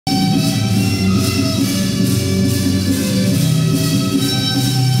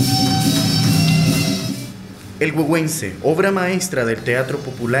El Güegüense, obra maestra del teatro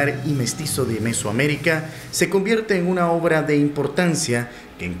popular y mestizo de Mesoamérica, se convierte en una obra de importancia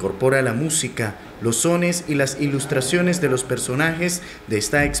que incorpora la música, los sones y las ilustraciones de los personajes de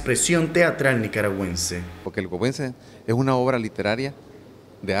esta expresión teatral nicaragüense. Porque el Güegüense es una obra literaria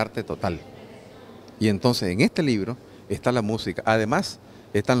de arte total. Y entonces en este libro está la música. Además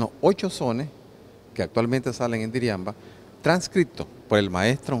están los 8 sones que actualmente salen en Diriamba, transcritos por el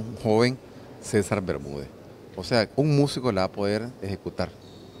maestro, un joven César Bermúdez. O sea, un músico la va a poder ejecutar.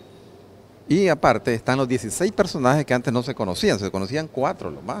 Y aparte están los 16 personajes que antes no se conocían 4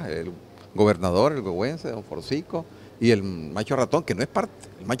 lo más, el gobernador, el güegüense, don Forcico y el macho ratón, que no es parte,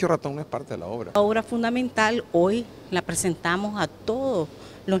 el macho ratón no es parte de la obra. La obra fundamental hoy la presentamos a todos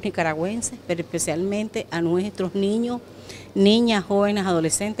los nicaragüenses, pero especialmente a nuestros niños, niñas, jóvenes,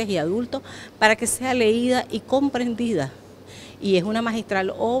 adolescentes y adultos, para que sea leída y comprendida. Y es una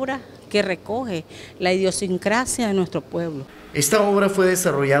magistral obra que recoge la idiosincrasia de nuestro pueblo. Esta obra fue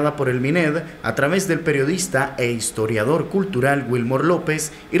desarrollada por el MINED a través del periodista e historiador cultural Wilmor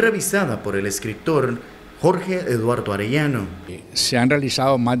López y revisada por el escritor Jorge Eduardo Arellano. Se han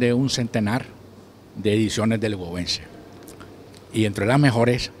realizado más de un centenar de ediciones del Güegüense y entre las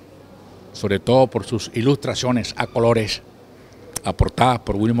mejores, sobre todo por sus ilustraciones a colores aportadas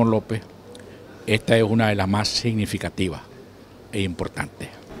por Wilmor López, esta es una de las más significativas e importantes.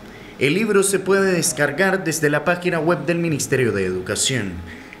 El libro se puede descargar desde la página web del Ministerio de Educación.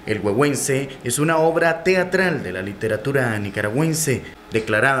 El Güegüense es una obra teatral de la literatura nicaragüense,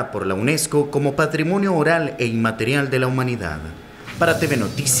 declarada por la UNESCO como Patrimonio Oral e Inmaterial de la Humanidad. Para TV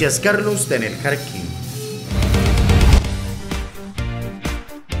Noticias, Carlos Daniel Jarquín.